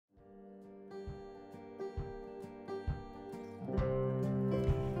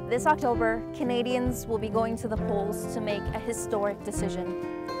This October, Canadians will be going to the polls to make a historic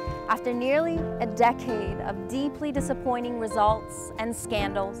decision. After nearly a decade of deeply disappointing results and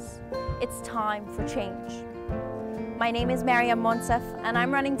scandals, it's time for change. My name is Mariam Monsef, and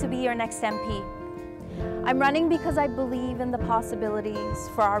I'm running to be your next MP. I'm running because I believe in the possibilities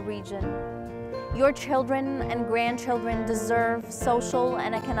for our region. Your children and grandchildren deserve social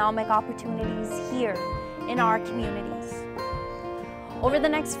and economic opportunities here in our communities. Over the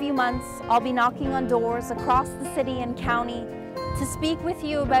next few months, I'll be knocking on doors across the city and county to speak with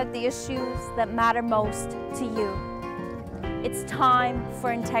you about the issues that matter most to you. It's time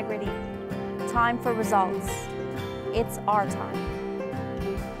for integrity, time for results. It's our time.